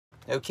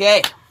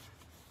Okay.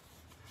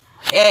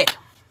 Hey.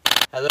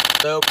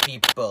 Hello,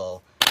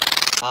 people.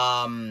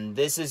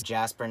 This is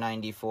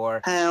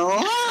Jasper94.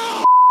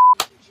 Hello?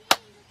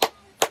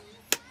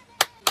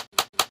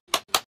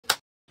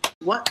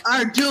 What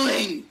are you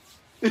doing?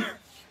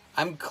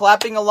 I'm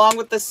clapping along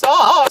with the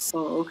song.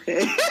 Oh,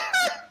 okay.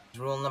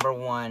 Rule number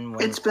 1,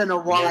 when It's been a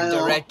while.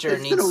 your director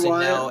It's needs been a to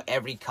while. know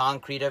every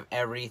concrete of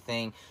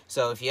everything.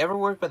 So if you ever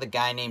work with a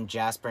guy named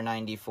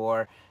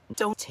Jasper94,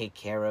 don't take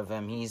care of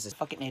him. He's a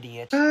fucking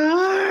idiot.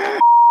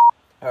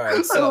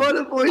 Alright, so I want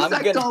to voice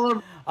act all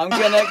of... I'm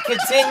gonna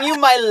continue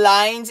my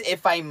lines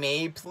if I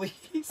may,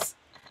 please.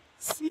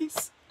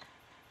 Cease.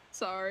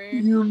 Sorry.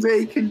 You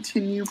may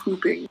continue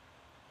pooping.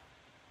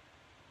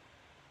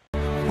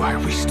 Why are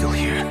we still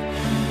here?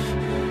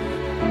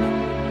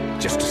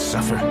 Just to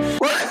suffer?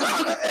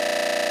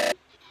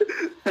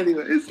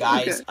 Anyways,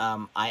 guys,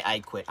 okay. I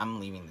quit.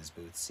 I'm leaving this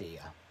booth. See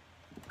ya.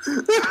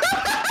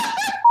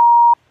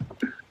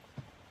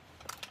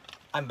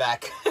 I'm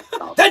back.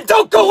 Then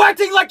don't go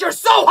acting like you're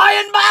so high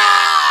and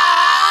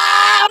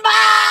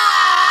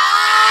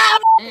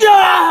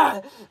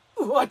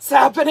mom! What's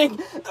happening?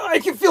 I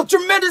can feel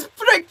tremendous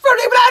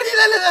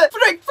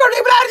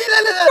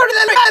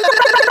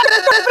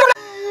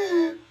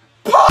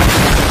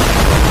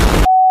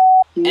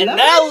And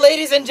now,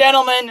 ladies and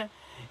gentlemen,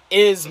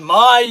 is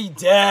my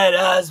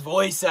dad-ass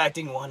voice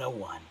acting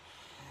 101.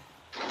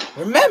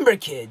 Remember,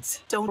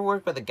 kids, don't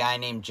work with a guy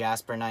named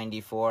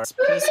Jasper94.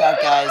 Peace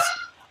out, guys.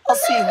 I'll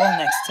see you all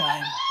next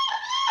time.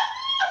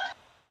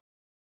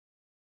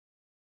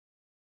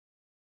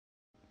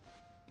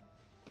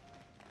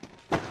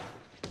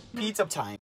 Pizza time.